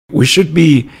We should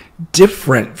be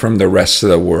different from the rest of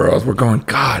the world. We're going,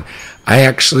 God, I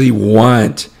actually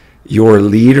want your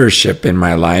leadership in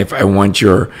my life. I want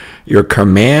your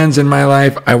commands in my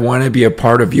life. I want to be a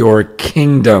part of your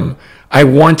kingdom. I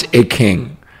want a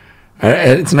king.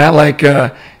 It's not like,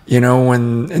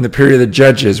 when in the period of the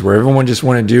judges where everyone just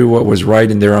wanted to do what was right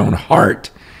in their own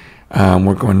heart.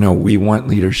 We're going, no, we want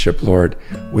leadership, Lord.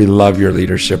 We love your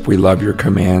leadership. We love your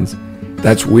commands.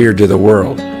 That's weird to the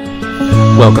world.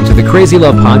 Welcome to the Crazy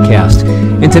Love Podcast.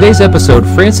 In today's episode,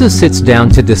 Francis sits down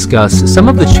to discuss some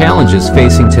of the challenges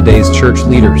facing today's church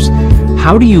leaders.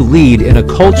 How do you lead in a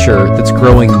culture that's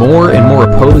growing more and more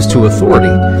opposed to authority?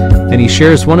 And he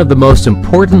shares one of the most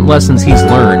important lessons he's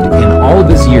learned in all of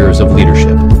his years of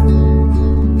leadership.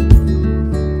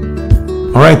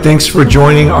 All right, thanks for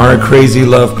joining our Crazy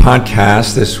Love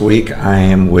Podcast. This week I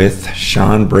am with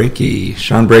Sean Brakey.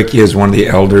 Sean Brakey is one of the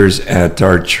elders at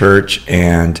our church,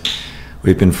 and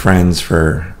we've been friends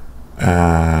for,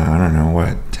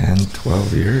 10,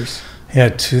 12 years? Yeah,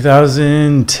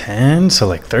 2010, so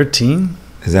like 13.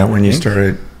 Is that when you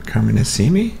started coming to see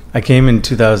me? I came in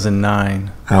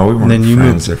 2009. Oh, we weren't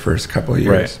friends the first couple of years.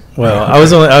 Right. Well, I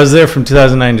was there from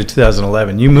 2009 to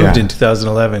 2011. You moved in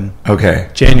 2011. Okay.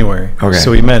 January. Okay.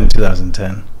 So we met in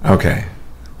 2010. Okay.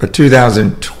 But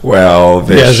 2012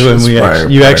 when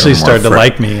you actually started to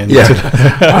like me. I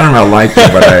don't know like you,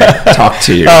 but I talked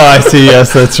to you. Oh, I see.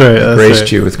 Yes, that's right.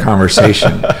 Graced you with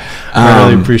conversation. I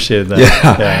really appreciate that.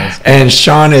 Yeah. And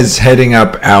Sean is heading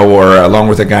up along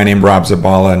with a guy named Rob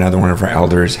Zabala, another one of our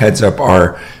elders, heads up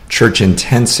our church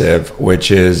intensive, which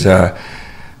is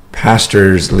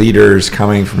pastors, leaders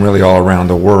coming from really all around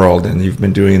the world. And you've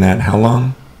been doing that how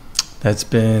long? That's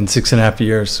been 6.5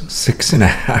 years.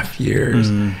 6.5 years.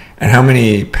 Mm-hmm. And how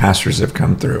many pastors have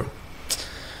come through?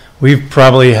 We've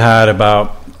probably had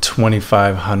about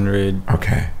 2,500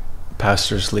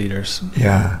 pastors, leaders.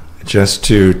 Yeah, just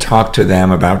to talk to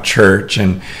them about church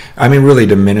and, really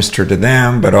to minister to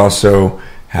them, but also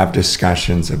have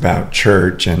discussions about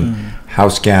church and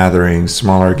house gatherings,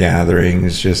 smaller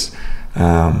gatherings,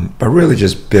 but really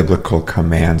just biblical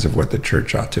commands of what the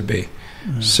church ought to be.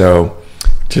 Mm-hmm. So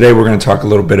today we're going to talk a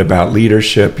little bit about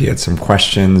leadership. He had some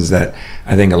questions that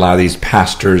I think a lot of these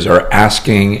pastors are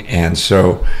asking, and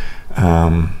so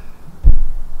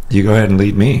you go ahead and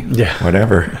lead me. Yeah.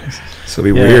 Whatever. This will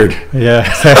be weird. Yeah,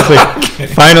 exactly.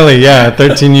 Finally,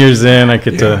 13 years in, I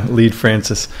get to lead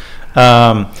Francis.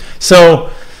 I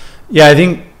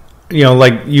think,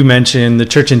 like you mentioned, the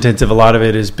church intensive, a lot of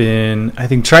it has been, I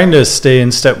think, trying to stay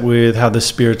in step with how the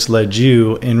Spirit's led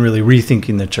you in really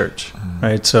rethinking the church,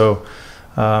 right? So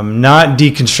not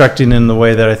deconstructing in the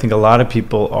way that I think a lot of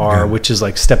people are, which is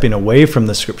like stepping away from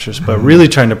the scriptures, but really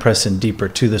trying to press in deeper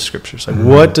to the scriptures. Like,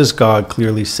 what does God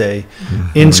clearly say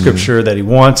in scripture that he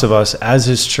wants of us as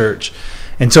his church?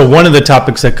 And so one of the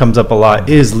topics that comes up a lot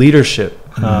is leadership.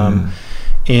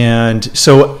 And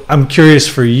so I'm curious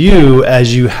for you,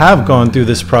 as you have gone through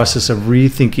this process of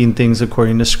rethinking things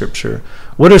according to scripture,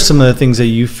 what are some of the things that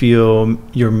you feel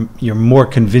you're more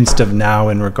convinced of now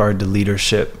in regard to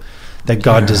leadership that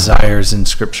God desires in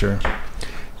scripture?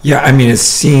 Yeah, it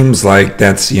seems like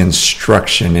that's the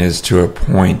instruction, is to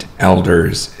appoint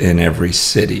elders in every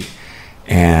city.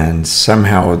 And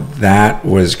somehow that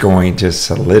was going to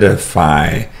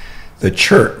solidify the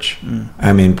church.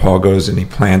 Paul goes and he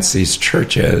plants these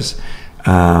churches.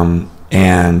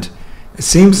 And it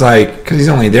seems like, because he's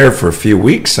only there for a few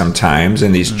weeks sometimes,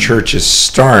 and these churches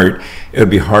start, it would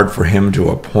be hard for him to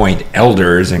appoint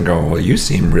elders and go, well, you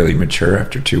seem really mature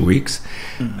after 2 weeks.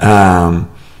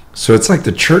 So it's like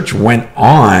the church went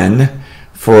on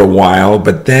for a while,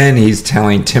 but then he's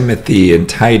telling Timothy and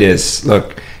Titus,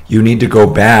 look, you need to go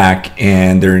back,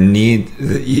 and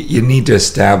you need to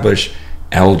establish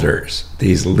elders,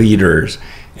 these leaders,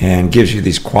 and gives you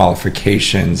these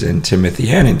qualifications in Timothy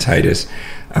and in Titus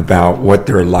about what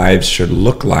their lives should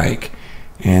look like.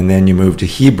 And then you move to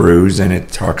Hebrews, and it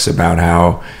talks about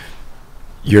how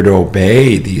you're to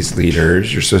obey these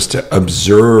leaders. You're supposed to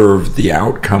observe the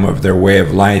outcome of their way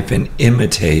of life and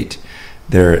imitate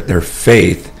their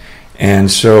faith. And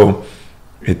so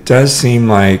it does seem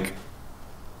like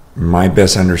my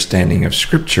best understanding of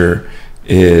Scripture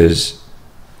is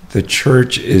the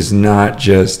church is not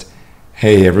just,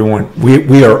 hey, everyone,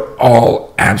 we are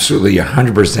all absolutely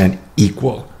 100%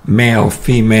 equal, male,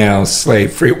 female,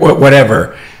 slave, free,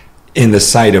 whatever, in the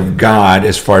sight of God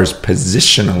as far as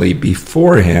positionally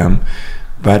before him.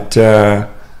 But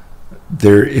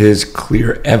there is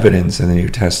clear evidence in the New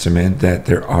Testament that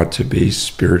there ought to be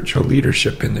spiritual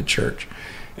leadership in the church.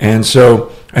 And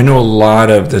so I know a lot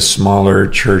of the smaller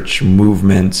church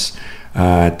movements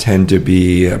tend to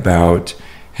be about,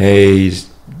 hey,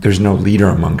 there's no leader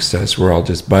amongst us. We're all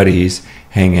just buddies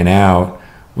hanging out.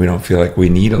 We don't feel like we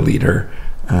need a leader.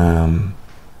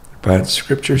 But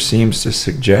Scripture seems to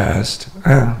suggest,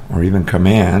 or even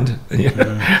command,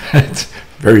 it's a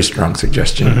very strong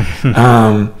suggestion,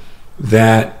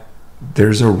 that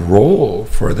there's a role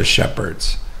for the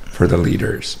shepherds, for the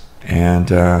leaders, and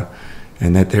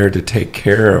that they're to take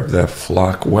care of the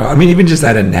flock well. I mean, even just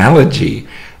that analogy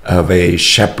of a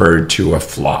shepherd to a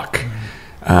flock.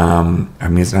 I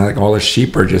mean, it's not like all the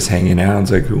sheep are just hanging out. It's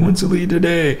like, who wants to lead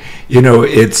today?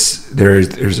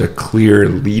 There's a clear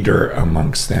leader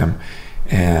amongst them,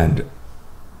 and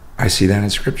I see that in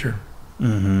Scripture.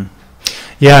 Mm-hmm.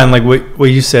 Yeah, and like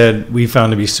what you said, we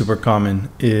found to be super common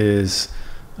is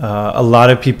a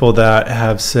lot of people that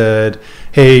have said,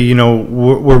 hey,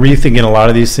 we're rethinking a lot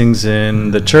of these things in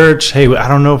the church. Hey, I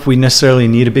don't know if we necessarily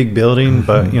need a big building,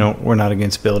 but we're not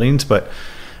against buildings, but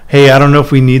hey, I don't know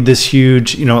if we need this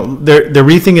huge, they're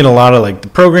rethinking a lot of like the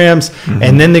programs,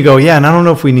 and then they go, yeah, and I don't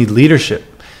know if we need leadership.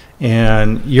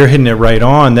 And you're hitting it right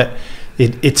on that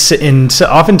so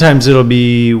oftentimes it'll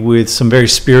be with some very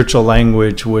spiritual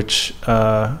language, which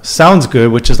sounds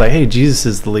good, which is like, hey, Jesus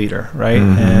is the leader, right?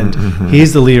 And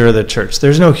he's the leader of the church.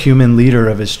 There's no human leader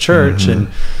of his church. And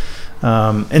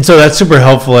so that's super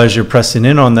helpful as you're pressing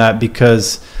in on that,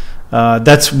 because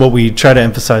that's what we try to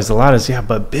emphasize a lot is,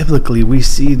 but biblically we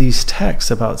see these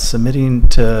texts about submitting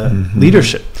to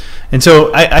leadership. And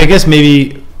so I guess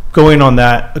maybe going on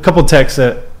that, a couple texts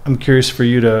that I'm curious for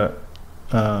you to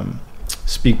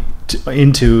speak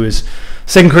into is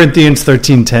 2 Corinthians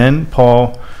 13:10.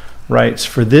 Paul writes,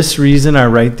 "For this reason I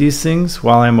write these things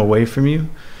while I am away from you,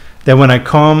 that when I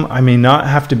come I may not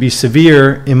have to be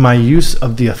severe in my use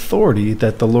of the authority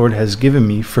that the Lord has given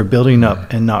me for building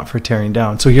up and not for tearing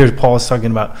down." So here Paul is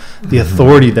talking about the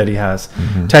authority that he has.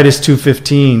 Titus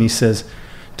 2:15, he says,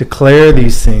 "Declare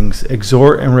these things,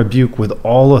 exhort and rebuke with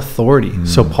all authority."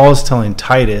 So Paul is telling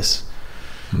Titus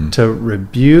to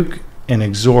rebuke and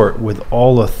exhort with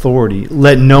all authority.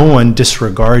 Let no one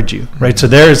disregard you, right? So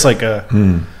there's like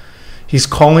he's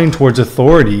calling towards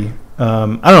authority. I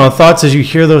don't know, thoughts as you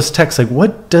hear those texts, like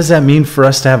what does that mean for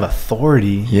us to have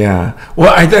authority? Yeah.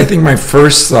 Well, I think my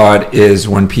first thought is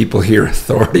when people hear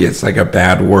authority, it's like a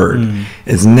bad word.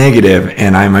 It's negative,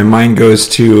 and my mind goes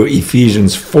to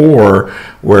Ephesians 4,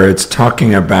 where it's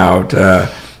talking about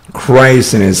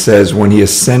Christ, and it says, when he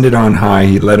ascended on high,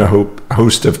 he led a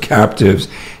host of captives,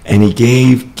 and he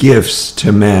gave gifts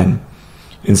to men.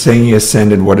 In saying he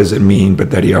ascended, what does it mean?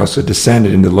 But that he also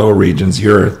descended into lower regions, the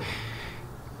earth.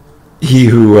 He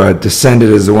who descended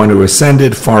is the one who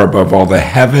ascended far above all the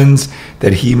heavens,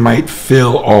 that he might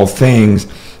fill all things.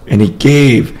 And he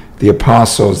gave the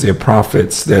apostles, the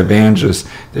prophets, the evangelists,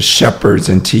 the shepherds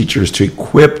and teachers to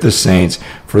equip the saints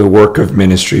for the work of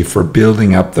ministry, for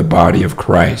building up the body of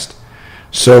Christ.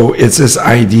 So it's this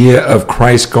idea of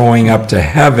Christ going up to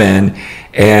heaven,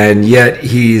 and yet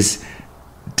he's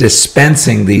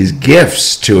dispensing these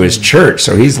gifts to his church.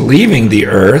 So he's leaving the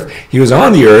earth. He was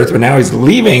on the earth, but now he's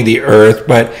leaving the earth,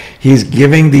 but he's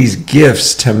giving these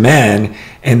gifts to men,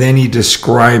 and then he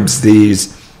describes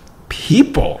these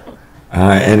people.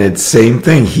 And it's the same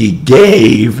thing. He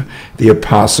gave the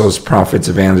apostles, prophets,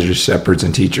 evangelists, shepherds,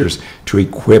 and teachers to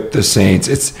equip the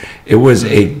saints. It was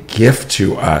a gift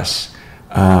to us.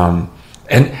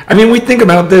 And I mean, we think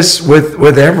about this we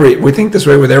think this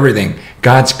way with everything.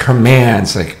 God's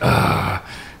commands,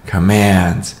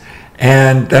 commands.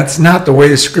 And that's not the way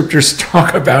the scriptures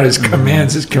talk about his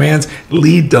commands. His commands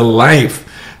lead to life.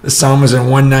 The psalmist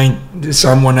in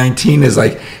Psalm 119 is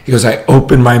like, he goes, I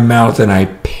open my mouth and I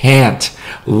pant,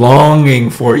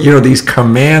 longing for, these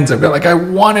commands. I feel like I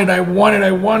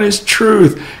want his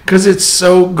truth because it's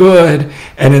so good.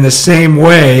 And in the same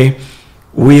way,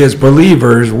 we as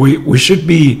believers, we should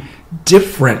be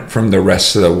different from the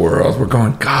rest of the world. We're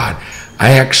going, God,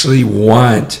 I actually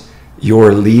want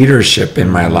your leadership in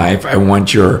my life. I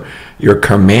want your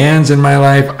commands in my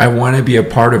life. I want to be a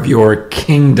part of your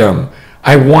kingdom.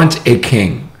 I want a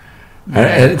king.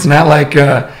 It's not like,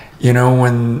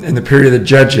 when in the period of the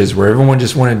judges where everyone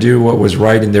just wanted to do what was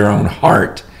right in their own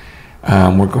heart.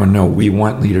 We're going, no, we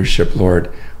want leadership,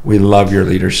 Lord. We love your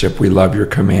leadership. We love your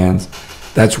commands.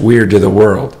 That's weird to the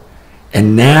world.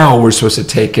 And now we're supposed to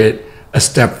take it a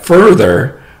step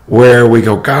further where we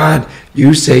go, God,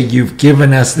 you say you've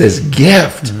given us this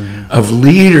gift of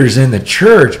leaders in the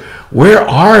church. Where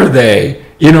are they?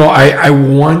 I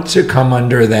want to come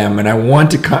under them, and I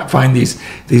want to find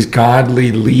these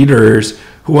godly leaders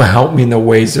who will help me in the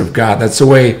ways of God. That's the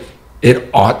way it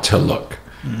ought to look.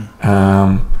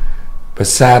 But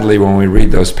sadly, when we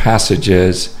read those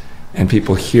passages, and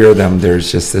people hear them,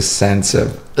 there's just this sense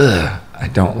of, ugh, I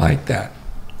don't like that.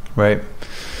 Right.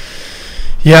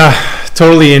 Yeah,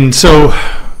 totally. And so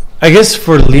I guess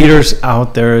for leaders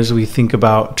out there, as we think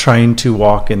about trying to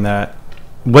walk in that,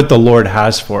 what the Lord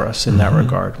has for us in that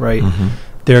regard, right?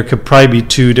 There could probably be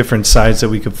two different sides that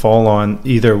we could fall on.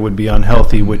 Either would be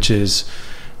unhealthy, which is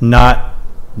not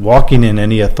walking in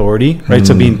any authority, right?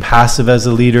 So being passive as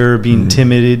a leader, being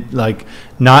timid, like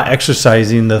not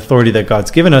exercising the authority that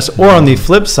God's given us. Or on the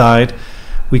flip side,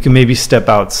 we can maybe step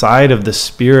outside of the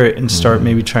Spirit and start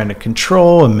maybe trying to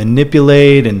control and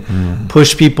manipulate and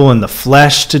push people in the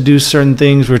flesh to do certain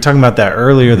things. We were talking about that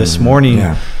earlier this morning.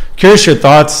 Yeah. Curious your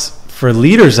thoughts for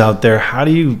leaders out there. How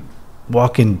do you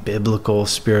walk in biblical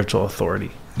spiritual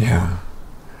authority? Yeah.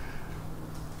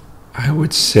 I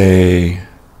would say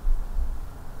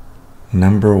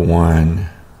number one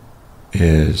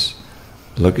is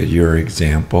look at your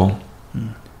example.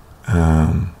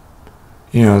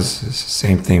 It's the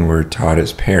same thing we're taught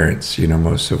as parents.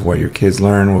 Most of what your kids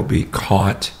learn will be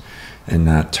caught and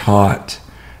not taught.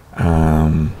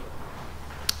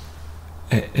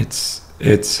 It's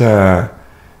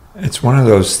one of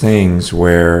those things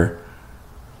where,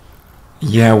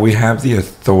 yeah, we have the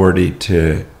authority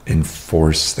to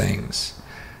enforce things.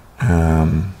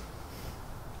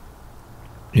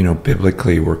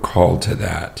 Biblically we're called to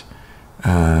that.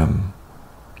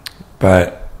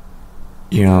 But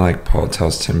like Paul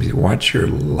tells Timothy, watch your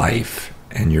life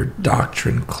and your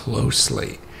doctrine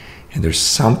closely. And there's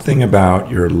something about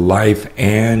your life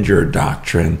and your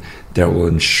doctrine that will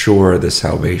ensure the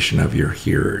salvation of your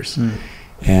hearers.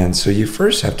 And so you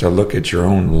first have to look at your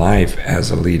own life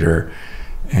as a leader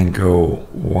and go,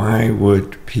 why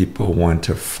would people want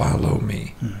to follow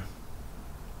me?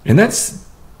 And it's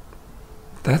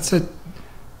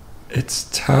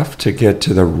tough to get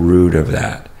to the root of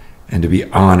that. And to be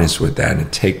honest with that, and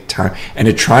to take time, and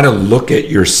to try to look at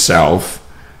yourself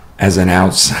as an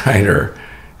outsider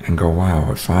and go, wow,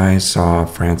 if I saw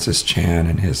Francis Chan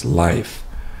in his life,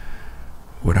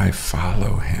 would I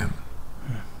follow him?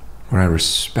 Would I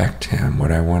respect him?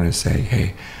 Would I want to say,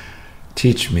 hey,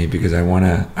 teach me, because I want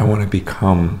to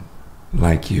become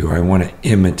like you. I want to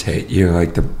imitate you,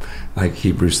 like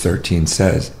Hebrews 13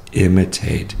 says,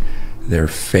 imitate their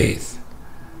faith.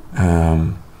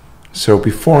 So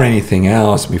before anything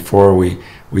else, before we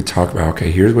talk about, okay,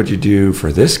 here's what you do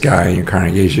for this guy in your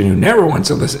congregation who never wants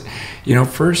to listen,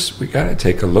 first we got to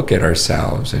take a look at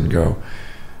ourselves and go,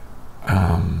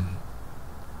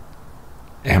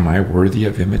 am I worthy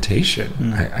of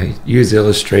imitation? I use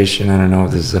illustration. I don't know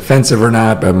if this is offensive or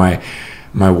not, but my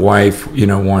wife,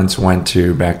 once went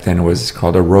to, back then it was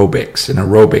called an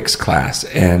aerobics class.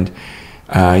 And,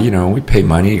 we pay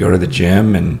money to go to the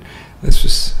gym, and this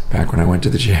was back when I went to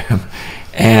the gym.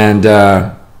 And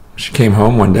she came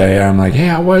home one day, and I'm like, hey,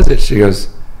 how was it? She goes,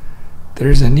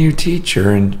 there's a new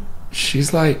teacher, and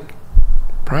she's like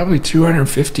probably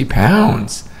 250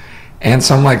 pounds. And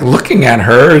so I'm like looking at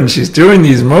her, and she's doing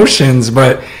these motions,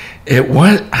 but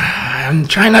I'm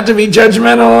trying not to be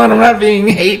judgmental, and I'm not being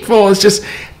hateful. It's just,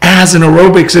 as an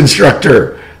aerobics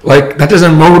instructor, like, that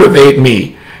doesn't motivate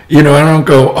me. I don't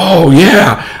go, oh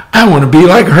yeah, I want to be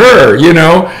like her.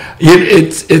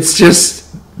 It's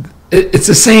just, it's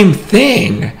the same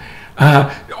thing.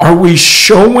 Are we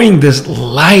showing this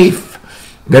life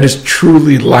that is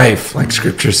truly life, like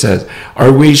Scripture says?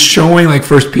 Are we showing, like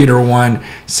 1 Peter 1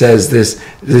 says,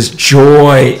 this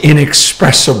joy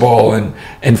inexpressible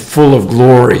and full of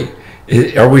glory?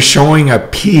 Are we showing a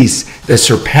peace that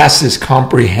surpasses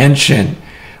comprehension?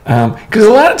 Because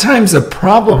a lot of times the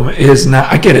problem is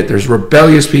not, I get it, there's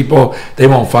rebellious people, they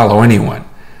won't follow anyone.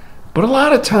 But a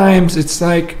lot of times it's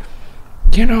like,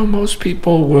 most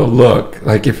people will look,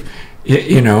 like if,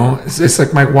 it's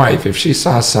like my wife, if she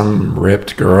saw some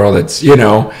ripped girl that's, doing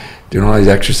all these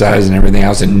exercises and everything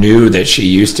else, and knew that she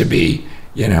used to be,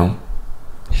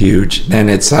 huge, then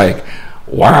it's like,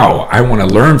 wow, I want to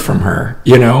learn from her,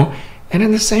 And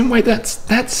in the same way, that's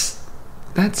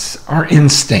our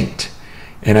instinct.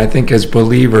 And I think as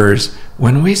believers,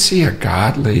 when we see a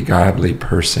godly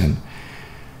person,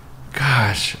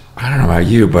 gosh, I don't know about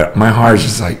you, but my heart is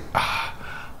just like,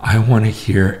 I want to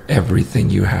hear everything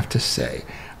you have to say.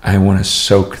 I want to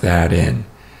soak that in.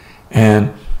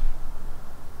 And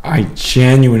I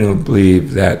genuinely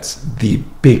believe that's the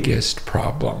biggest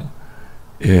problem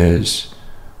is,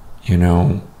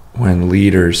 when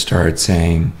leaders start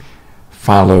saying,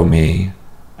 follow me,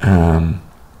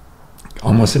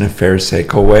 almost in a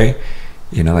pharisaical way,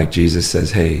 like Jesus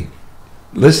says, hey,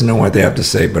 listen to what they have to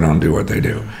say, but don't do what they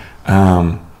do.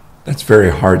 That's very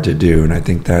hard to do, and I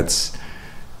think that's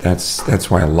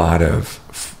why a lot of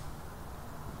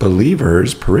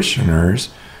believers, parishioners,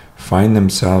 find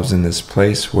themselves in this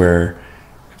place where,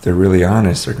 if they're really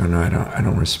honest, they're going, no, I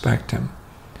don't respect him.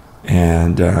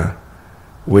 And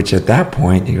which at that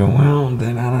point you go, well,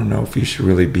 then I don't know if you should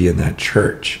really be in that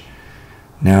church.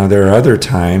 Now, there are other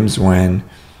times when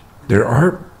there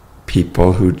are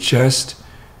people who just,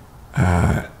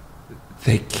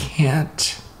 they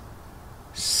can't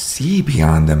see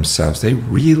beyond themselves. They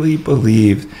really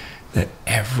believe that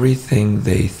everything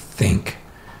they think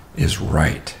is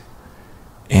right.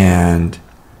 And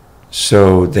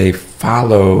so they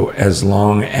follow as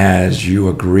long as you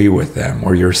agree with them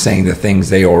or you're saying the things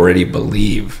they already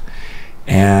believe.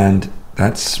 And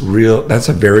that's real. That's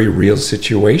a very real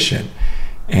situation.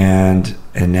 And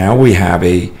now we have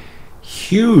a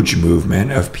huge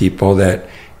movement of people that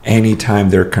anytime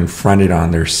they're confronted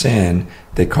on their sin,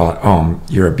 they call it, oh,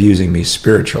 you're abusing me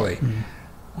spiritually.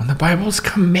 When the Bible's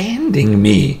commanding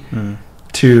me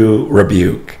to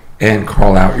rebuke and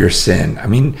call out your sin. I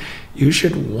mean, you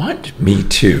should want me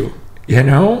to, you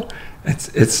know?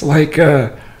 It's like,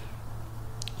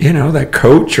 you know, that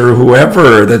coach or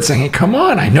whoever that's saying, hey, come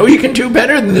on, I know you can do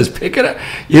better than this, pick it up.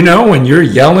 You know, when you're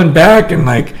yelling back and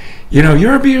like, you know,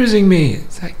 you're abusing me.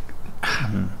 It's like,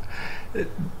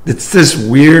 it's this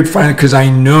weird fight, because I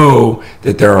know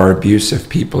that there are abusive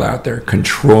people out there,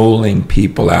 controlling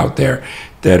people out there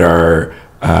that are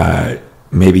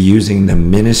maybe using the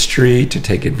ministry to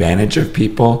take advantage of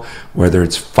people, whether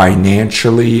it's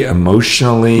financially,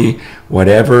 emotionally,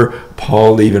 whatever.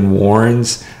 Paul even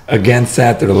warns against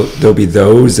that. There'll be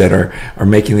those that are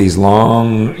making these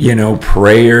long, you know,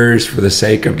 prayers for the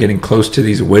sake of getting close to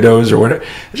these widows or whatever.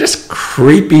 Just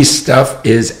creepy stuff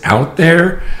is out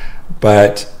there,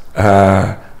 but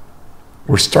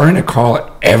we're starting to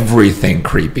call everything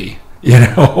creepy, you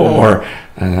know, or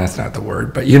that's not the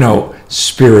word, but, you know,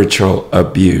 spiritual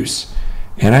abuse.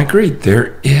 And I agree,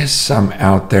 there is some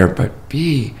out there, but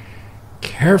be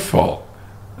careful.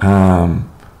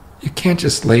 You can't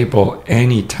just label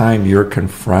any time you're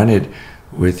confronted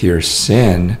with your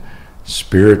sin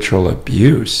spiritual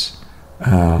abuse.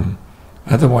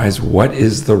 Otherwise, what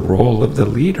is the role of the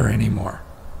leader anymore?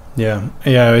 Yeah.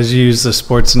 As you use the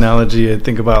sports analogy, I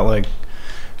think about, like,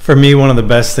 for me, one of the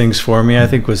best things for me, I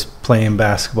think, was playing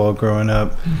basketball growing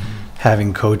up,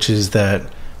 having coaches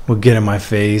that would get in my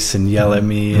face and yell at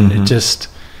me, and it just,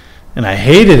 and I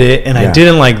hated it, and I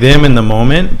didn't like them in the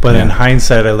moment, but in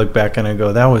hindsight, I look back and I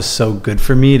go, that was so good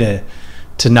for me to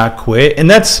not quit.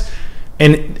 And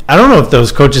I don't know if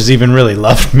those coaches even really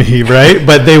loved me, right?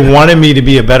 But they wanted me to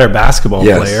be a better basketball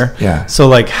player. Yeah. So,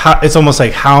 like, it's almost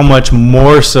like how much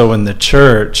more so in the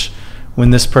church, when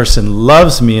this person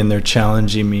loves me and they're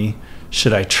challenging me,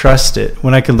 should I trust it?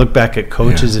 When I can look back at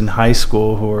coaches in high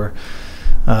school who are,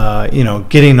 you know,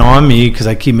 getting on me because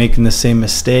I keep making the same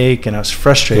mistake, and I was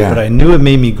frustrated, but I knew it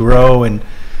made me grow. And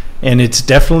it's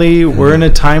definitely, we're in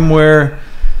a time where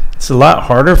it's a lot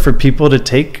harder for people to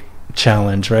take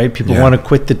challenge, right? People want to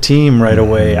quit the team right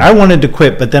away. I wanted to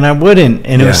quit, but then I wouldn't,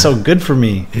 and it was so good for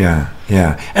me. And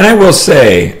I will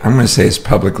say, I'm going to say this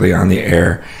publicly on the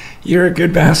air, you're a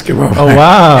good basketball player. Oh,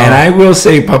 wow. And I will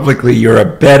say publicly, you're a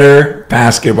better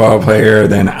basketball player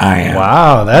than I am.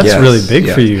 Wow, that's really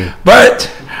big for you. But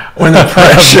when the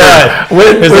pressure, that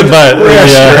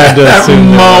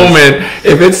moment,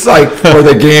 if it's like for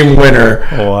the game winner,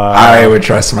 I would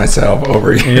trust myself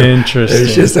over you. Interesting.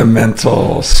 There's just a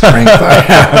mental strength I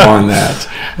have on that.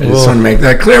 I just want to make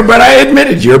that clear. But I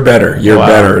admitted you're better. You're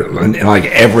better in like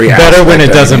every aspect. Better when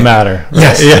it doesn't matter.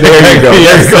 Yes, there you go.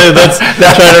 Let's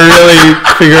try to really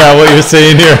figure out what you're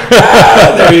saying here.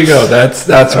 There you go. That's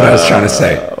what I was trying to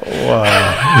say. Wow.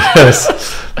 Yes.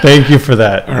 Thank you for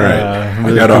that. All right.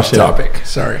 Really I got off topic.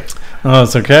 Sorry. Oh,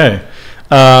 it's okay.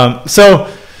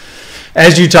 So,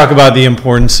 as you talk about the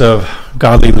importance of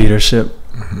godly leadership,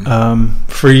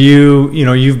 for you, you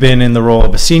know, you've been in the role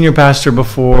of a senior pastor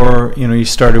before. You know, you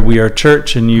started We Are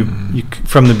Church, and you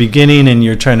from the beginning, and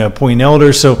you're trying to appoint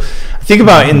elders. So, think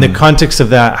about in the context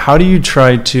of that, how do you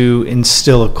try to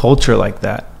instill a culture like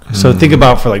that? So think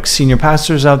about for like senior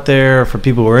pastors out there, for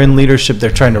people who are in leadership,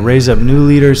 they're trying to raise up new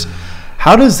leaders.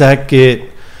 How does that get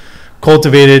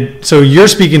cultivated? So you're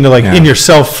speaking to like in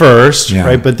yourself first,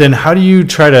 right? But then how do you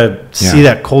try to see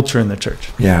that culture in the church?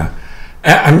 Yeah.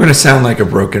 I'm going to sound like a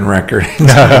broken record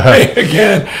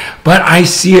again, but I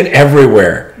see it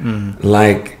everywhere.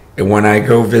 Like when I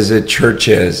go visit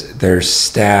churches, their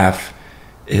staff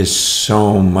is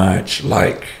so much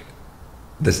like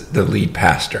the lead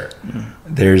pastor.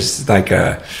 There's like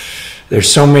there's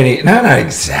so many, not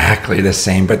exactly the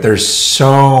same, but there's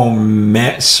so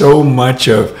much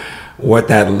of what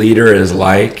that leader is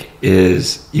like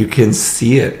is you can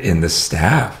see it in the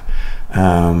staff,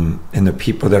 and the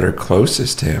people that are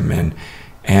closest to him.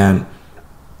 And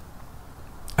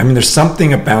I mean, there's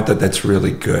something about that that's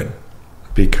really good,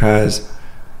 because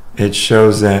it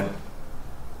shows that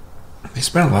they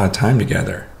spend a lot of time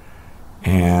together,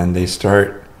 and they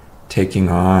start taking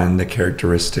on the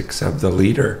characteristics of the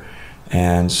leader.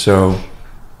 And so,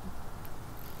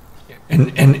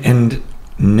 and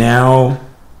now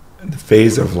the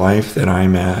phase of life that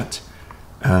I'm at,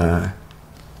 I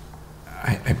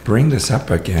bring this up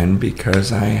again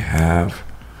because I have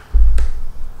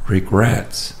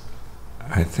regrets.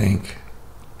 I think,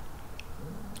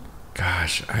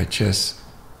 gosh,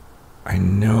 I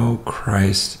know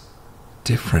Christ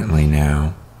differently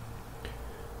now,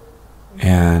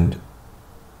 and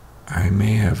I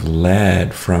may have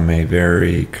led from a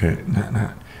very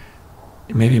not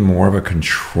maybe more of a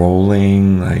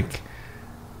controlling, like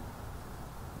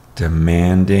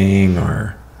demanding,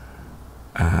 or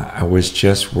I was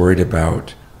just worried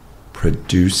about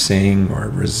producing or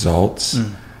results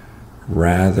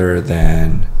rather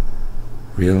than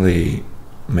really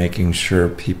making sure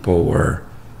people were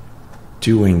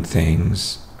doing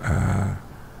things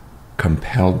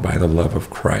compelled by the love of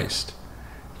Christ.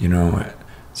 You know,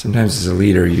 sometimes as a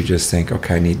leader, you just think,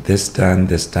 okay, I need this done,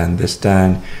 this done, this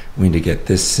done. We need to get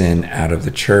this sin out of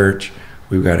the church.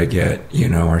 We've got to get, you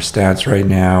know, our stats right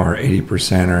now are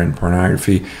 80% are in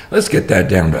pornography. Let's get that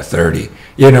down to 30.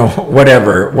 You know,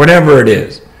 whatever it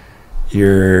is.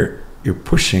 You're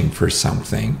pushing for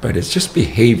something, but it's just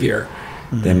behavior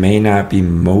that may not be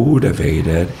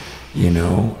motivated, you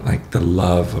know, like the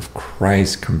love of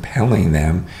Christ compelling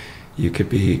them. You could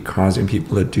be causing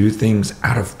people to do things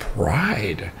out of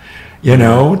pride, you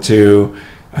know, to,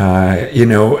 you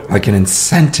know, like an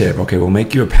incentive. Okay, we'll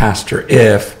make you a pastor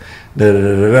if,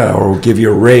 or we'll give you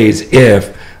a raise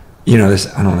if, you know, this.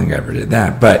 I don't think I ever did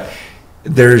that. But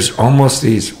there's almost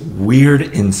these weird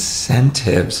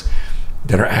incentives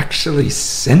that are actually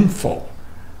sinful,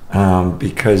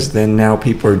 because then now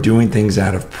people are doing things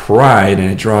out of pride, and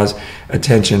it draws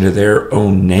attention to their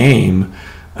own name,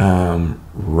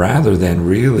 rather than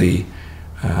really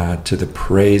to the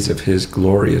praise of his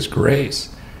glorious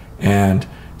grace. And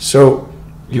so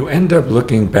you end up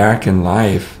looking back in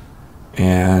life,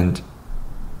 and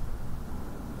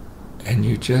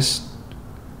you just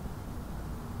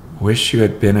wish you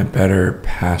had been a better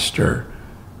pastor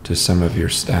to some of your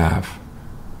staff.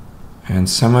 And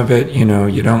some of it, you know,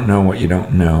 you don't know what you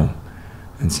don't know.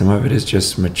 And some of it is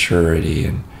just maturity.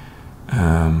 And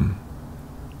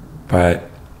but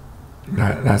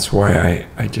that's why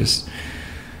I just,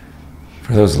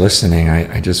 for those listening,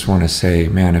 I just want to say,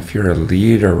 man, if you're a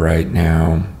leader right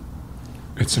now,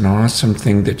 it's an awesome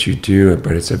thing that you do,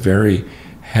 but it's a very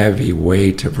heavy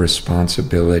weight of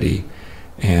responsibility.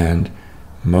 And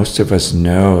most of us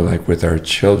know, like with our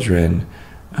children,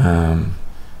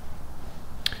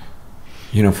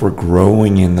 you know, if we're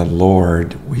growing in the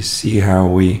Lord, we see how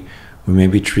we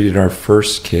maybe treated our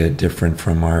first kid different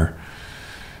from our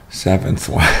seventh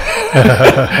one.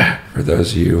 For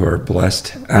those of you who are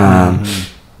blessed,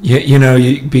 you know,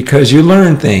 because you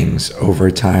learn things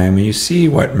over time, and you see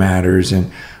what matters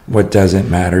and what doesn't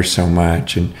matter so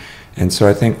much. And so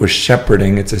I think with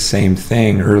shepherding, it's the same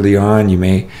thing. Early on, you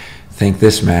may think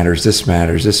this matters, this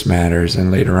matters, this matters,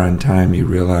 and later on in time, you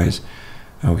realize,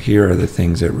 oh, here are the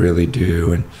things that really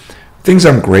do. And things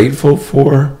I'm grateful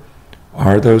for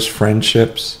are those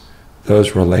friendships,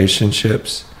 those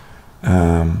relationships.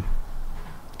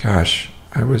 Gosh,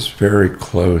 I was very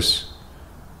close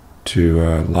to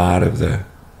a lot of the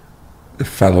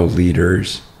fellow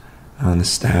leaders on the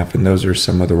staff, and those are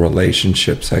some of the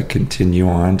relationships I continue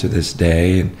on to this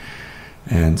day,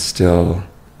 and still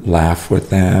laugh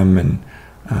with them, and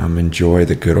enjoy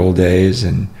the good old days,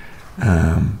 and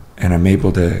I'm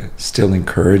able to still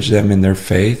encourage them in their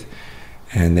faith,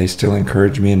 and they still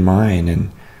encourage me in mine,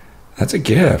 and that's a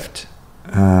gift.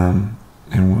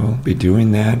 And we'll be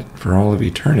doing that for all of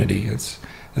eternity. It's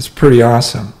pretty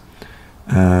awesome.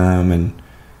 And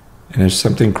there's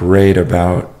something great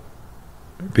about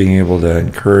being able to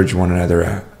encourage one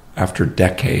another after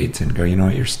decades and go, you know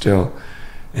what, you're still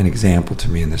an example to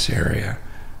me in this area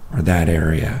or that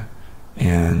area.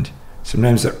 And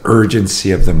sometimes the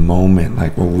urgency of the moment,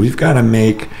 like, well, we've got to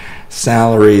make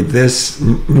salary this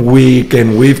week,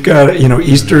 and we've got, you know,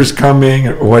 Easter's coming,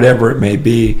 or whatever it may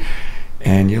be.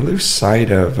 And you lose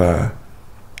sight of a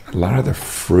lot of the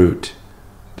fruit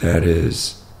that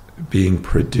is being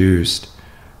produced,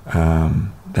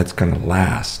 that's going to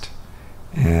last.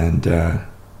 And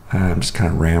I'm just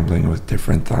kind of rambling with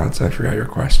different thoughts. I forgot your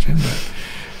question,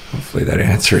 Hopefully that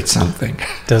answered something.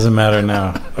 Doesn't matter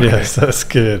now. Okay. Yes, that's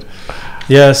good.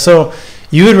 Yeah, so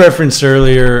you had referenced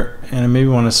earlier, and I maybe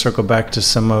want to circle back to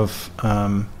some of,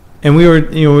 and we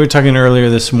were talking earlier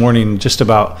this morning just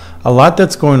about a lot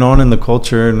that's going on in the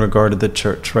culture in regard to the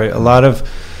church, right? A lot of,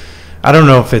 I don't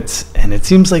know if it's, and it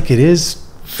seems like it is,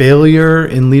 failure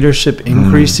in leadership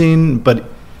increasing, but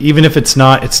even if it's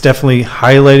not, it's definitely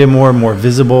highlighted more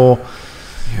visible.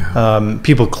 Yeah.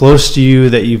 People close to you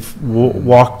that you've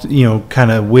walked,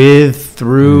 kind of with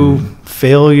through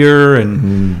failure,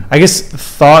 and I guess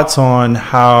thoughts on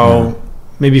how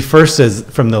maybe first as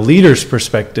from the leader's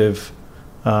perspective,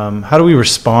 how do we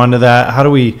respond to that? How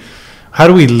do we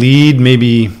lead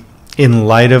maybe in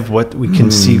light of what we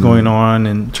can see going on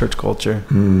in church culture?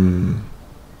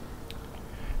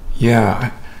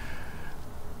 Yeah,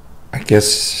 I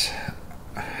guess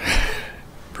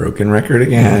broken record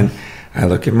again. I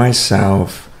look at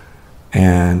myself,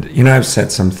 and I've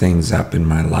set some things up in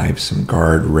my life, some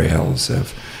guardrails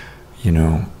of,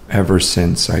 ever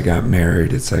since I got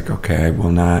married. It's like, okay, I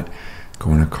will not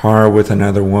go in a car with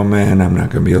another woman. I'm not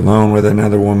going to be alone with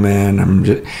another woman. I'm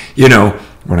just,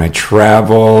 when I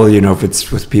travel, if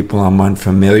it's with people I'm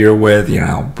unfamiliar with,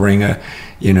 I'll bring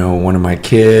one of my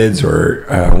kids or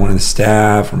one of the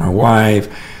staff or my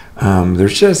wife.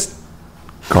 There's just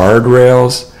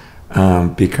guardrails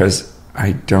because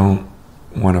I don't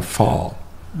want to fall.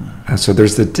 So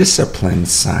there's the discipline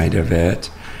side of it.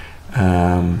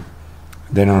 Then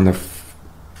on the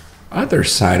other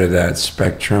side of that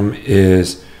spectrum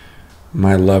is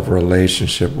my love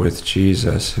relationship with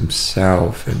Jesus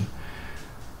himself. And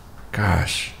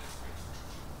gosh,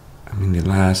 the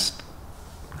last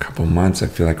couple months, I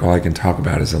feel like all I can talk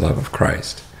about is the love of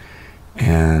Christ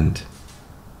and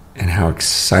how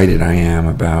excited I am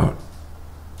about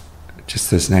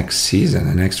just this next season,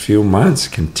 the next few months,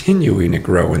 continuing to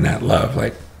grow in that love.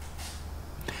 Like,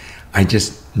 I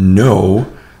just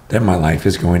know that my life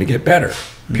is going to get better,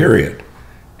 period.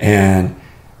 And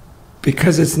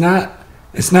because it's not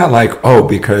like,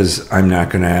 because I'm not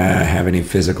going to have any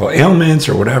physical ailments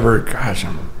or whatever. Gosh,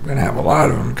 I'm going to have a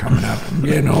lot of them coming up. I'm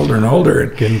getting older and older.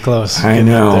 And getting close. I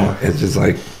know. It's just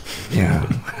like,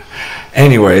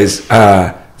 Anyways,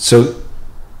 but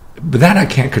that I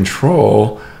can't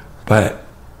control. But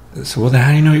so, then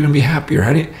how do you know you're going to be happier?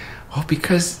 How do you? Well,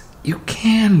 because you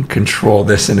can control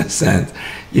this in a sense.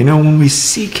 When we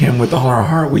seek him with all our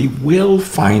heart, we will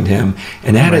find him.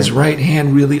 And at his right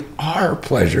hand really are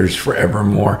pleasures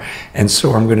forevermore. And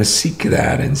so I'm going to seek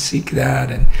that and seek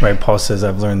that. And right, Paul says,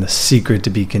 I've learned the secret to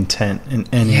be content in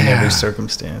any and every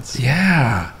circumstance.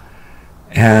 Yeah.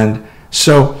 And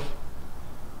so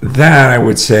that, I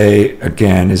would say,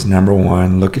 again, is number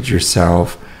one. Look at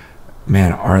yourself.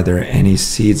 Man, are there any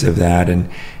seeds of that?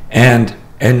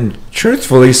 And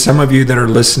truthfully, some of you that are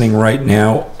listening right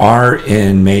now are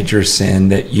in major sin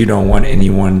that you don't want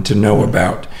anyone to know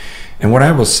about. And what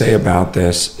I will say about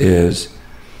this is,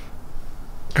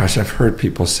 gosh, I've heard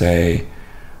people say,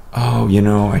 I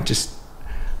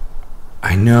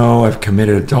know I've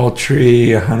committed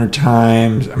adultery 100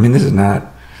 times. This is not,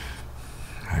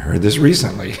 I heard this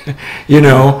recently,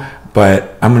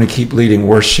 but I'm going to keep leading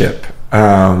worship.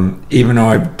 Even though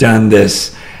I've done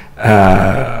this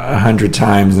 100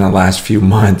 times in the last few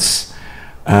months,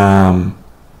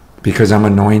 because I'm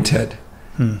anointed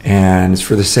and it's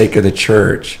for the sake of the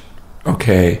church.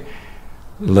 Okay,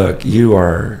 look,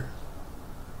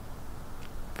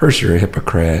 first, you're a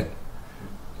hypocrite.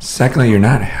 Secondly, you're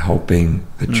not helping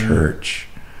the church.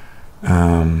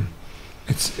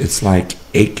 It's like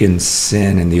Achan's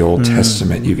sin in the Old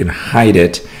Testament. You can hide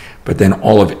it, but then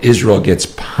all of Israel gets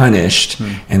punished,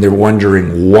 and they're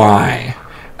wondering why.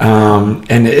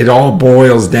 And it all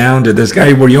boils down to this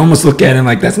guy where you almost look at him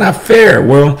like, that's not fair.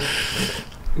 Well,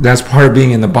 that's part of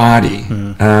being in the body.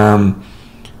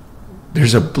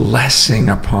 There's a blessing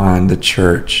upon the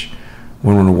church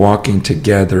when we're walking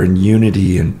together in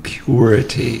unity and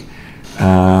purity.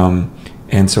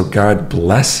 And so God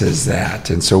blesses that.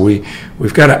 And so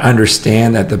we've got to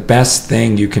understand that the best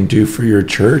thing you can do for your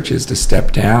church is to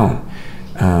step down,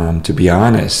 to be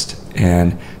honest.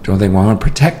 And don't think, well, I'm going to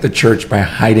protect the church by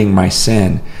hiding my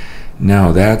sin.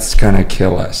 No, that's going to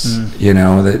kill us.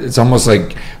 It's almost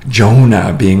like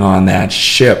Jonah being on that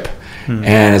ship.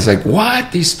 And it's like,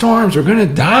 what? These storms, we're going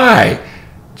to die.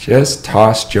 Just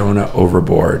toss Jonah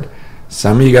overboard.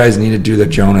 Some of you guys need to do the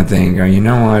Jonah thing. Go, you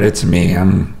know what? It's me.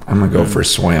 I'm going to go for a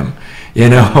swim.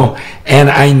 And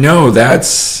I know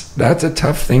that's a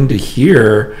tough thing to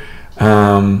hear.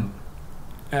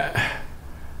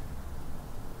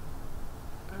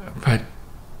 But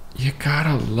you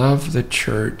gotta love the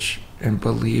church and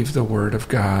believe the word of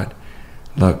God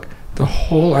Look, the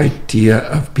whole idea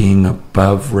of being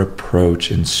above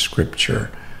reproach in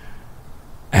Scripture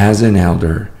as an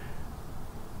elder,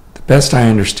 the best I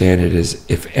understand it is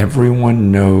if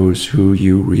everyone knows who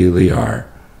you really are,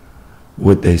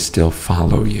 would they still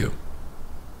follow you?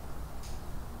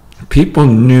 People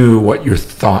knew what your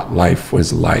thought life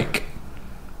was like.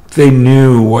 They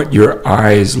knew what your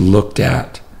eyes looked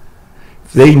at.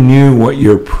 They knew what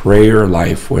your prayer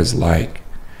life was like,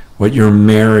 what your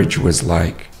marriage was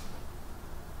like.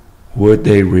 Would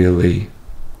they really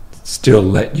still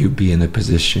let you be in the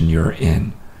position you're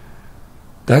in?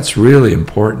 That's really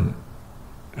important.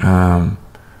 And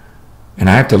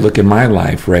I have to look at my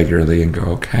life regularly and go,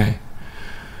 okay,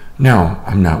 no,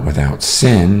 I'm not without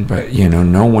sin, but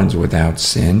no one's without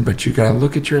sin, but you got to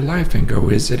look at your life and go,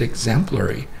 is it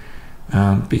exemplary?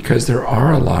 Because there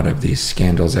are a lot of these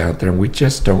scandals out there, and we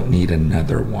just don't need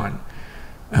another one.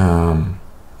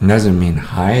 It doesn't mean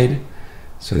hide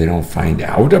so they don't find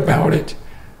out about it.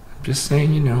 I'm just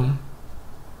saying,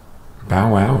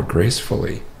 bow out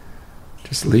gracefully.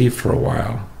 Just leave for a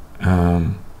while.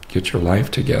 Get your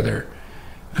life together.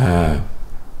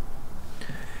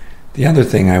 The other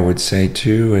thing I would say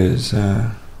too is,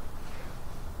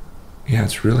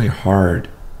 it's really hard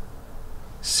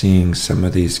seeing some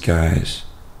of these guys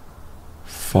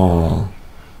fall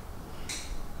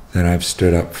that I've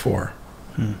stood up for.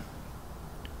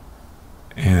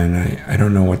 And I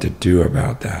don't know what to do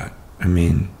about that.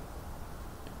 And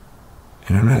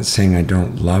I'm not saying I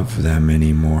don't love them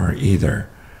anymore either,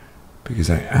 because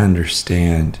I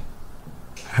understand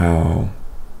how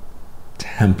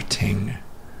tempting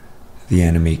the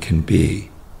enemy can be.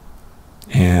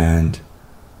 And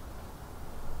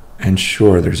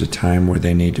sure, there's a time where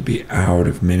they need to be out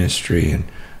of ministry and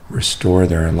restore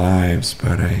their lives,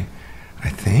 but I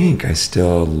think I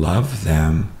still love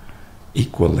them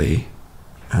equally.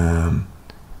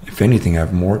 If anything, I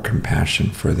have more compassion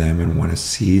for them and want to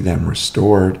see them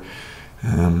restored.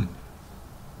 And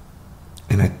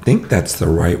I think that's the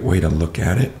right way to look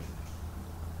at it.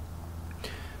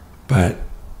 But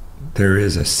there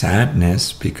is a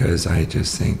sadness, because I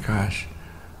just think, gosh,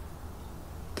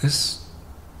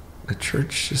 the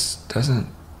church just doesn't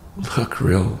look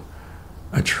real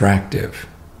attractive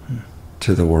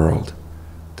to the world.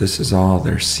 This is all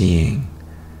they're seeing,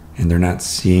 and they're not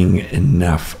seeing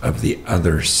enough of the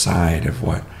other side of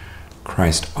what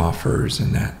Christ offers,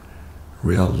 and that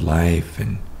real life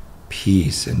and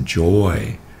peace and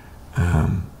joy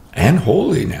and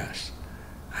holiness.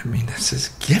 That's His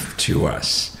gift to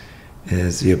us,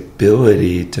 is the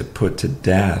ability to put to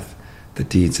death the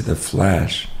deeds of the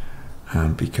flesh,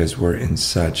 because we're in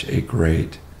such a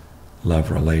great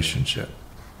love relationship.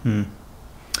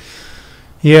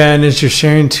 Yeah, and as you're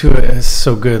sharing to it, it's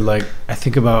so good. Like, I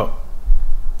think about,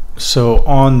 so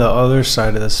on the other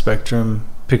side of the spectrum,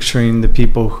 picturing the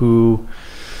people who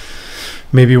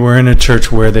maybe were in a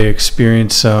church where they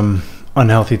experienced some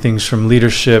unhealthy things from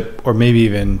leadership, or maybe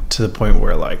even to the point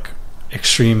where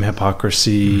extreme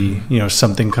hypocrisy,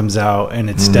 something comes out and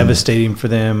it's devastating for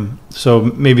them. So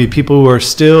maybe people who are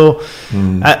still,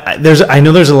 I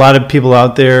know there's a lot of people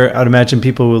out there, I would imagine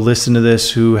people who listen to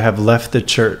this who have left the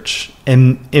church,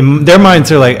 and in their minds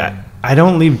they're like, I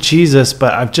don't leave Jesus,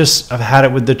 but I've had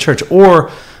it with the church. Or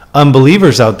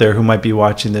unbelievers out there who might be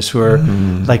watching this who are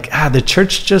the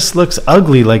church just looks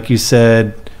ugly, like you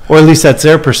said, or at least that's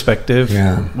their perspective.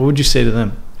 Yeah. What would you say to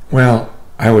them? Well,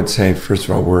 I would say, first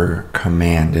of all, we're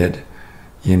commanded,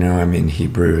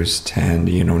 Hebrews 10,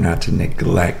 not to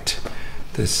neglect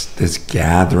this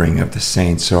gathering of the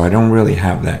saints. So I don't really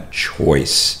have that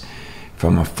choice. If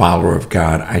I'm a follower of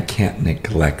God, I can't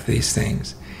neglect these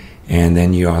things. And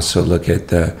then you also look at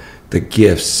the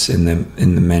gifts in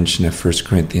the mention of 1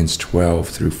 Corinthians 12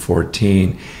 through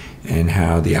 14, and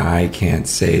how the eye can't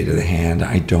say to the hand,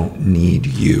 I don't need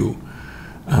you.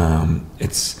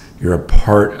 You're a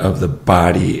part of the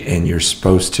body, and you're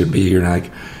supposed to be.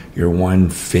 You're one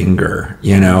finger,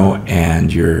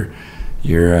 and you're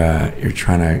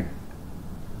trying to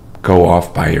go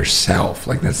off by yourself.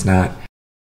 That's not.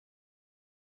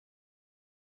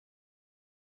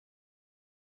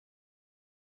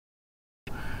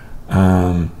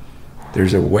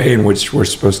 There's a way in which we're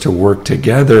supposed to work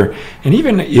together, and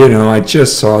even I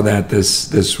just saw that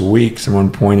this week.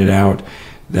 Someone pointed out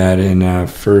that in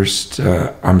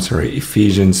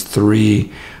Ephesians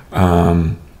 3,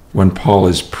 when Paul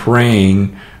is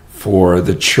praying for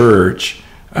the church,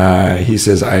 he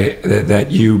says, that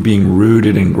you, being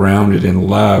rooted and grounded in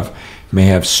love, may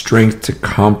have strength to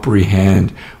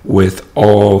comprehend with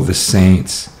all the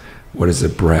saints what is the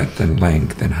breadth and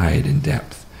length and height and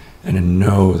depth, and to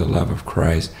know the love of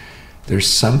Christ. there's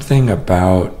something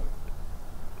about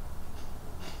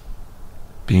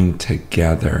being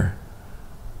together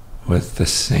with the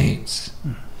saints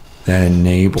that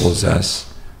enables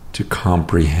us to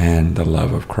comprehend the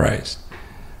love of Christ.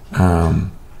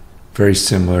 Very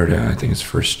similar to, I think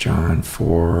it's 1 John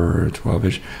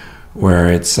 4:12ish,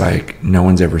 where it's like no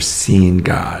one's ever seen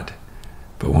God,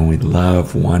 but when we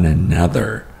love one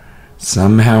another,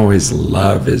 somehow his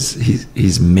love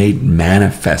he's made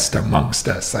manifest amongst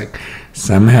us. Like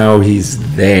somehow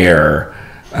he's there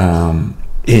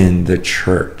in the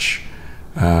church.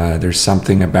 There's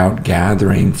something about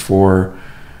gathering for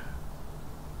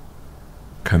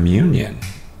communion.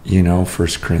 1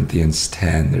 Corinthians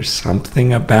 10, there's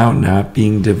something about not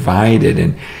being divided,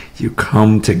 and you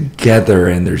come together,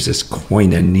 and there's this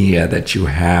koinonia that you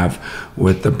have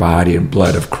with the body and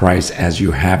blood of Christ as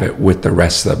you have it with the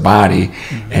rest of the body.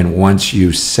 Mm-hmm. And once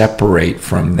you separate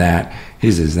from that,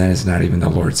 he says, then it's not even the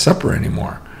Lord's Supper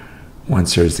anymore,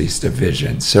 once there's these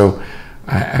divisions. So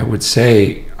I would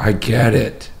say, I get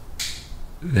it.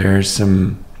 There's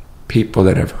some people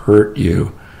that have hurt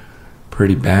you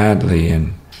pretty badly,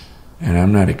 and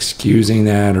I'm not excusing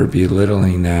that or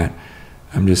belittling that.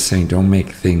 I'm just saying, don't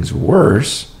make things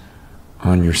worse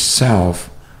on yourself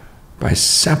by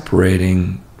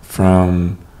separating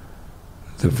from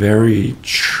the very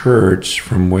church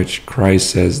from which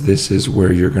Christ says, this is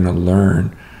where you're going to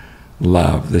learn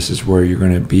love. This is where you're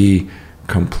going to be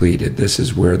completed. This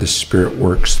is where the Spirit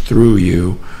works through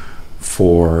you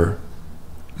for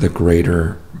the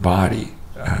greater body.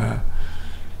 Yeah,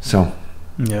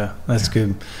 that's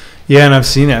good. Yeah, and I've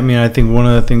seen it. I mean, I think one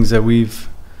of the things that we've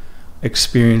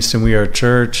experienced in We Are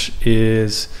Church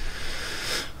is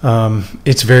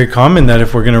it's very common that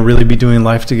if we're going to really be doing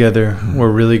life together,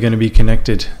 we're really going to be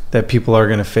connected, that people are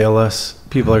going to fail us,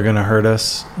 people are going to hurt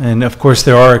us. And of course,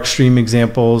 there are extreme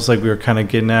examples, like we were kind of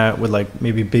getting at, with like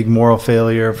maybe big moral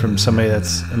failure from somebody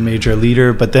that's a major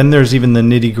leader. But then there's even the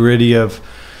nitty gritty of,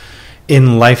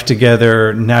 in life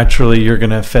together, naturally you're going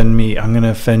to offend me, I'm going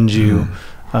to offend you.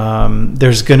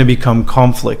 There's going to become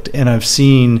conflict. And I've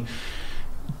seen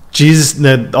Jesus,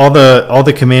 that all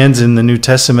the commands in the New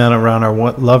Testament around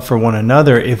our love for one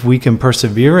another, if we can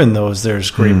persevere in those,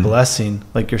 there's great blessing,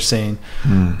 like you're saying.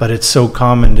 But it's so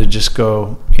common to just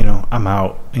go, I'm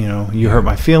out, you hurt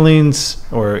my feelings,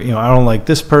 or, I don't like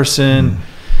this person.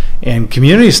 And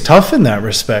community is tough in that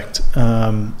respect.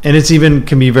 And it's even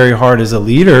can be very hard as a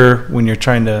leader when you're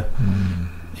trying to,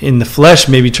 in the flesh,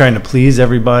 maybe trying to please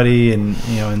everybody, and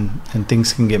and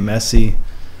things can get messy.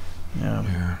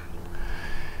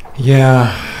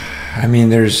 Yeah. I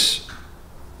mean,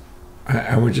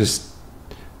 I would just,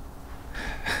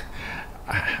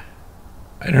 I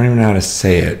don't even know how to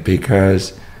say it,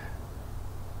 because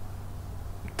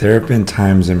there have been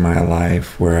times in my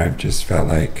life where I've just felt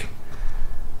like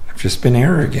I've just been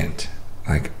arrogant.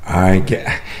 Like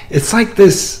it's like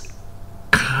this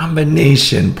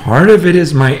combination. Part of it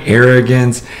is my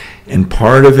arrogance, and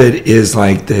part of it is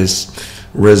like this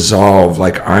resolve,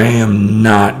 like I am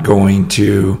not going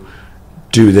to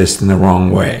do this in the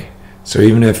wrong way. So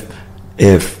even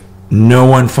if no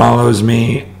one follows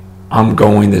me, I'm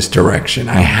going this direction.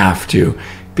 I have to,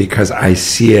 because I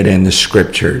see it in the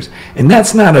scriptures. And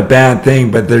that's not a bad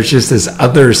thing, but there's just this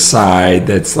other side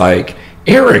that's like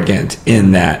arrogant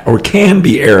in that, or can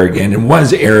be arrogant, and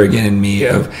was arrogant in me,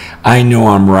 of I know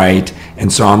I'm right, and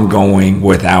so I'm going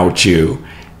without you.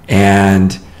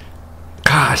 And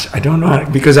gosh, I don't know,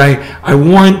 because I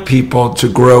want people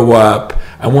to grow up.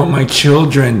 I want my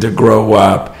children to grow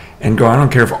up and go, I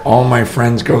don't care if all my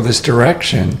friends go this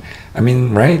direction. I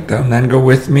mean, right, they'll then go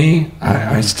with me.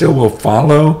 I still will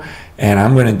follow, and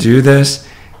I'm going to do this.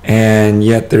 And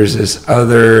yet there's this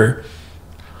other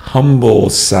humble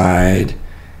side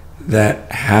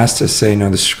that has to say,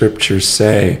 no, the scriptures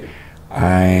say,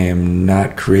 I am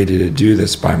not created to do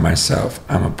this by myself.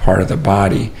 I'm a part of the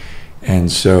body.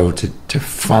 And so to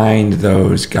find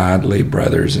those godly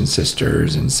brothers and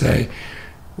sisters and say,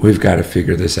 we've got to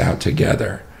figure this out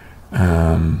together.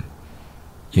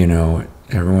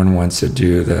 Everyone wants to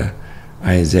do the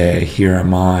Isaiah, here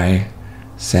am I,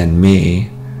 send me.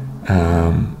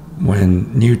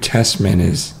 When New Testament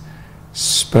is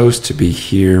supposed to be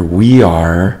here, we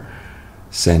are,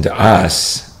 send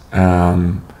us,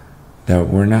 that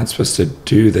we're not supposed to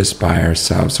do this by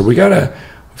ourselves. So we've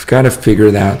got to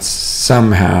figure that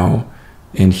somehow,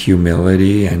 in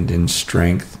humility and in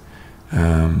strength.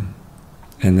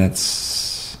 And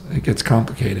it gets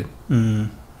complicated.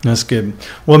 That's good.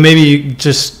 Well,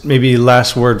 maybe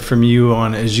last word from you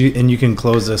on, and you can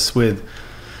close us with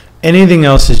anything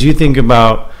else as you think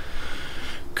about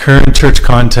current church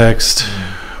context,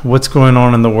 what's going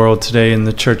on in the world today, in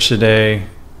the church today,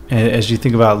 as you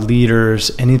think about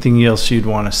leaders, anything else you'd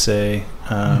want to say,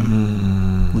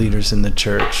 leaders in the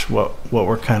church, what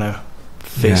we're kind of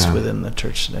faced with in the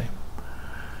church today?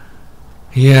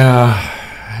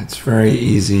 Yeah, it's very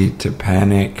easy to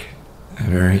panic,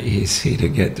 very easy to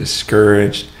get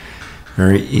discouraged,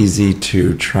 very easy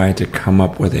to try to come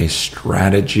up with a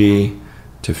strategy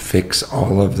to fix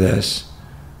all of this.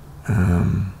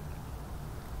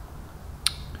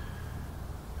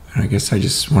 I guess I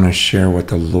just want to share what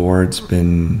the Lord's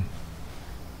been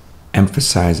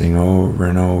emphasizing over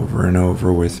and over and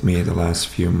over with me the last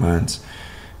few months.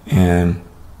 And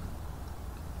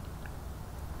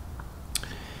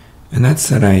that's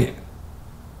that I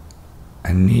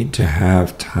need to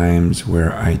have times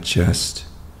where I just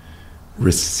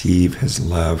receive His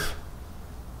love.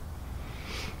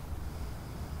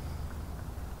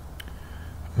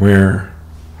 Where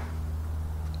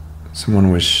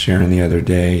someone was sharing the other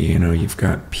day, you've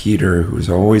got Peter who's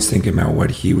always thinking about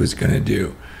what he was going to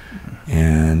do.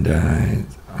 And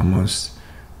almost,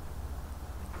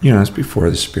 it's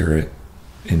before the Spirit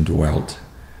indwelt.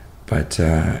 But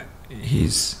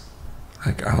he's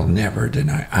like, I'll never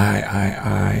deny,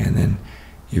 I. And then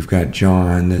you've got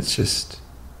John that's just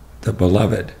the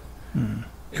beloved.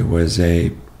 It was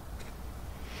I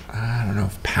don't know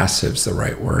if passive's the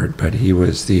right word, but he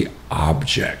was the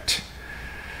object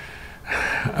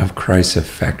of Christ's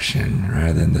affection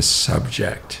rather than the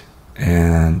subject.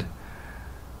 And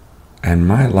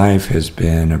my life has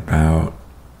been about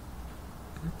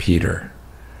Peter.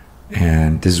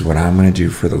 And this is what I'm going to do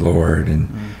for the Lord.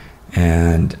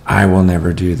 And I will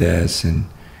never do this. And,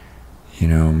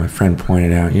 my friend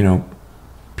pointed out,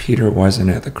 Peter wasn't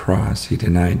at the cross. He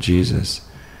denied Jesus.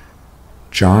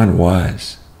 John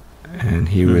was. And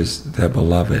he was the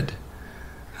beloved.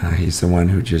 He's the one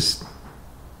who just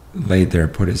laid there,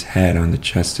 put his head on the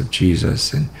chest of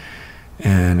Jesus.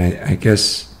 And I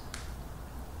guess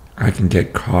I can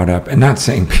get caught up, and not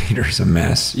saying Peter's a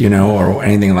mess, or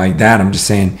anything like that. I'm just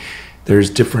saying there's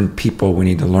different people we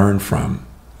need to learn from.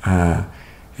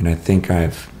 And I think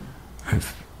I've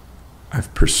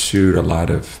pursued a lot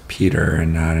of Peter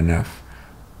and not enough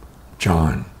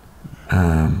John.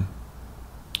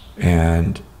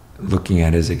 And looking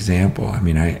at his example, I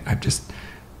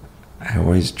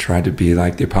always try to be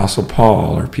like the Apostle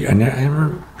Paul or Peter.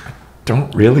 I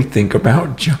don't really think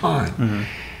about John.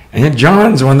 And yet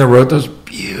John's the one that wrote those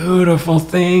beautiful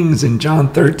things in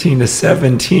John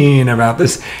 13-17 about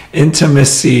this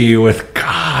intimacy with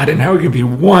God and how we can be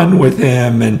one with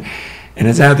Him. And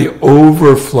it's out the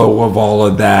overflow of all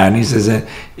of that. And he says, and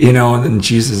then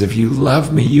Jesus, if you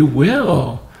love me, you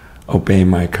will obey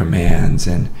my commands.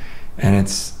 And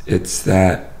it's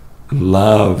that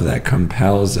love that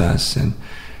compels us. And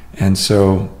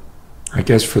so I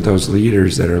guess for those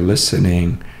leaders that are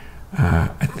listening,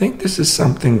 I think this is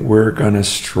something we're going to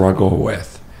struggle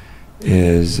with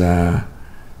is, you're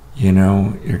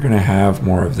going to have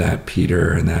more of that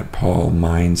Peter and that Paul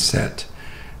mindset.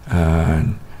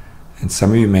 And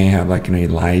some of you may have like an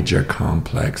Elijah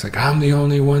complex, like I'm the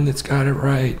only one that's got it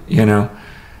right, and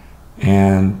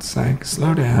it's like,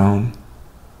 slow down.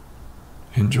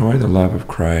 Enjoy the love of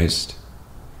Christ.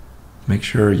 Make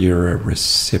sure you're a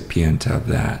recipient of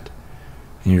that.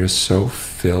 And you're just so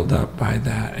filled up by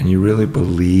that. And you really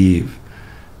believe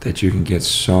that you can get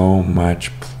so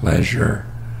much pleasure.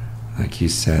 Like he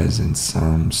says in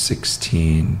Psalm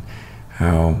 16,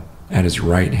 how at his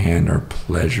right hand are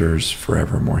pleasures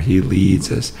forevermore. He leads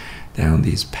us down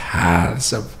these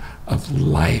paths of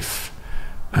life.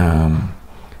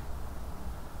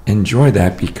 Enjoy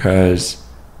that, because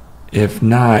if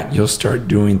not, you'll start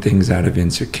doing things out of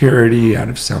insecurity, out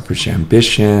of selfish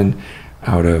ambition,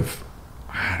 out of,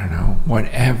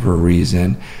 whatever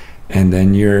reason. And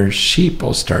then your sheep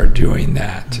will start doing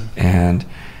that. And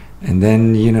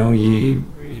then, you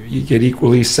get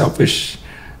equally selfish,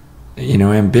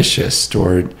 ambitious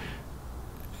and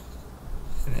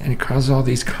it causes all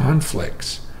these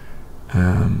conflicts.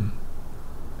 But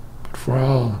if we're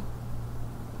all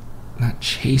not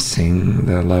chasing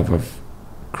the love of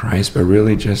Christ, but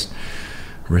really just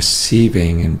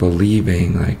receiving and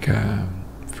believing, like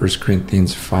 1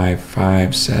 Corinthians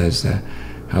 5:5 says that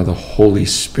how the Holy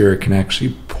Spirit can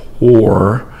actually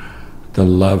pour the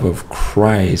love of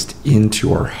Christ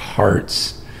into our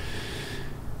hearts.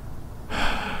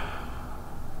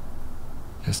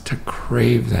 Just to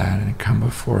crave that and come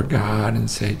before God and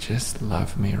say, just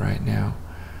love me right now.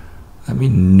 Let me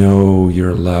know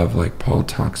your love, like Paul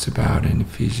talks about in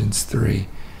Ephesians 3.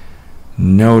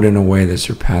 Know it in a way that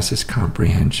surpasses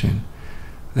comprehension.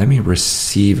 let me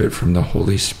receive it from the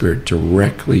Holy Spirit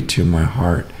directly to my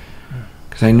heart.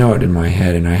 Because I know it in my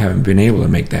head, and I haven't been able to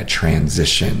make that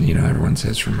transition. You know, everyone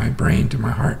says from my brain to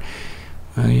my heart.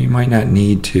 Well, you might not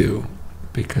need to,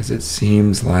 because it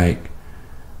seems like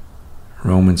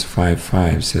Romans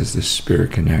 5:5 says the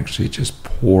Spirit can actually just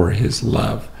pour His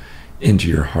love into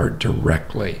your heart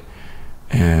directly.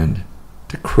 And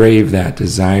to crave that,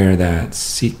 desire that,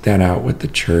 seek that out with the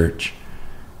church,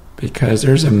 because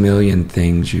there's a million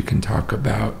things you can talk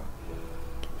about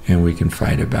and we can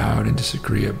fight about and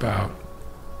disagree about.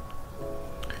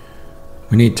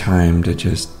 We need time to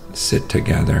just sit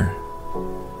together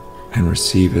and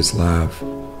receive His love,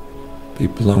 be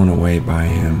blown away by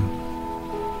Him,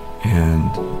 and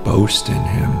boast in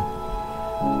Him.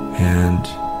 And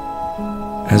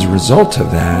as a result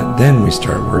of that, then we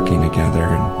start working together,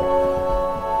 and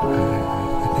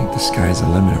I think the sky's the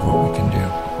limit of what we can do.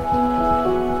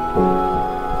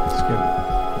 That's good.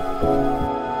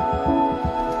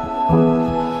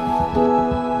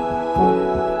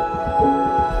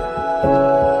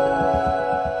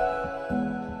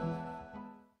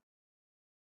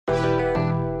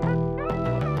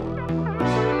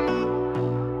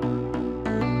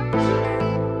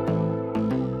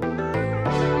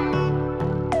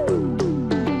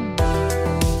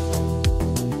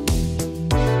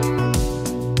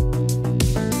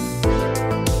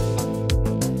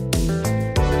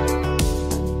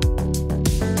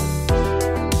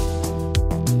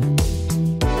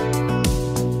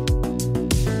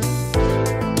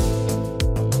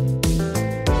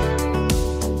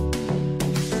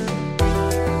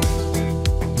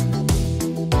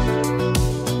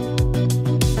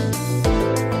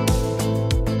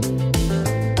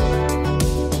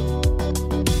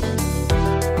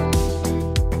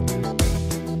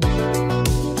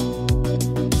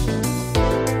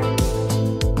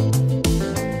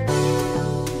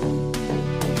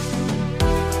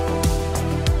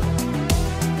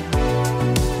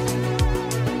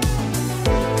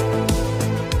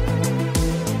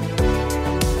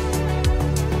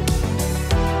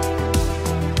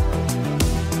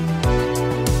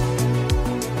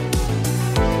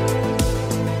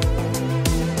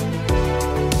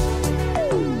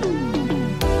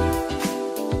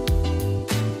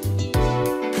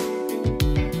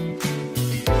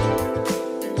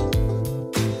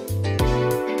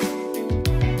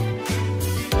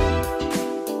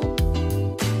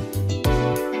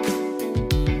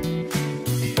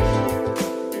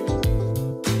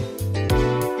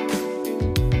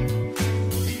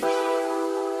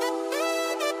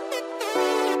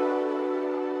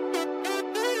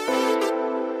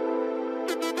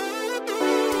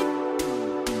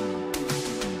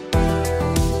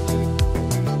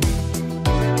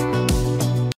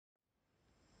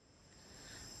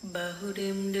 Bao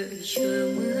đêm đợi chờ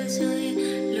mưa rơi,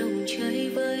 lòng cháy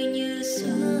vơi như gió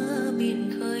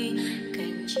biển khơi,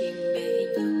 cánh chim bể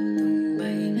nhau tung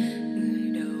bay,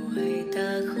 người đầu hay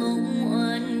ta không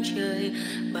oán trời.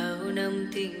 Bao năm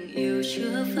tình yêu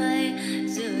chưa phai,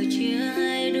 giờ chia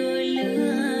hai đôi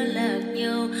lứa lạc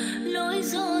nhau, lối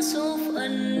gió số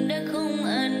phận đã không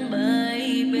an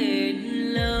bài bền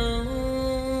lâu.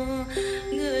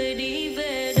 Người đi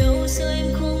về đâu sao em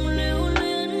không lưu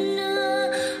luyến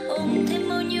nữa, ôm thêm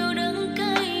bao nhiêu đắng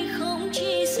cay, không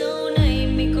chỉ sau này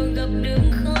mình còn gặp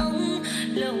được không.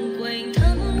 Lòng quạnh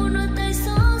thắt muốn đôi tay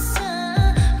xót xa,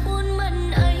 khuôn mặt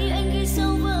ấy anh ghi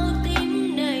sâu vào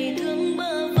tim này, thương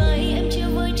bờ vai em chia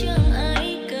với chẳng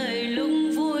ai cởi, lúc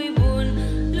vui buồn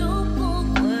lúc cô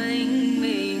quanh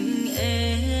mình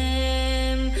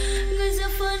em. Người giờ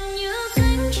phần như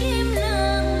cánh chim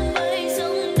lang bay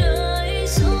dòng đời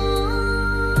gió,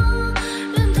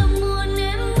 lần thầm buồn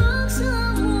em bước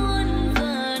giữa muôn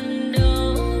vàn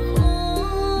đau khổ.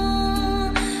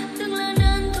 Từng là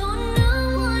đàn thôn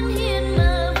nữ ngoan hiền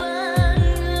mà vạn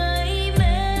người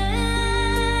mê,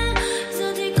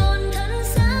 giờ thì còn thân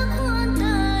xác hoa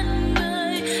tàn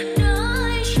người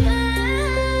đời che.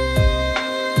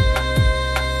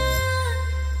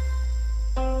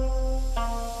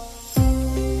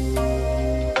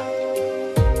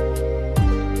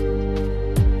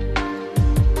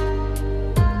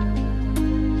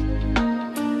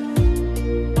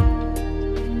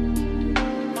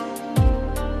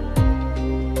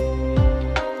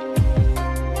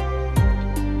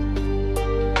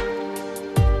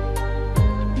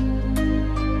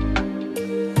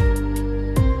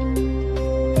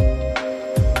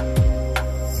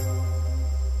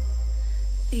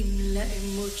 Tìm lại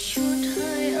một chút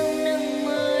hơi ấm nắng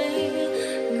mới,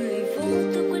 người vô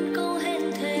tư quên câu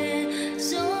hẹn thề,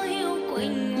 gió hiu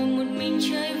quạnh ngồi một mình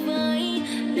chơi vơi,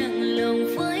 nặng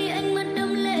lòng với ánh mắt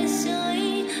đẫm lệ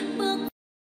rơi,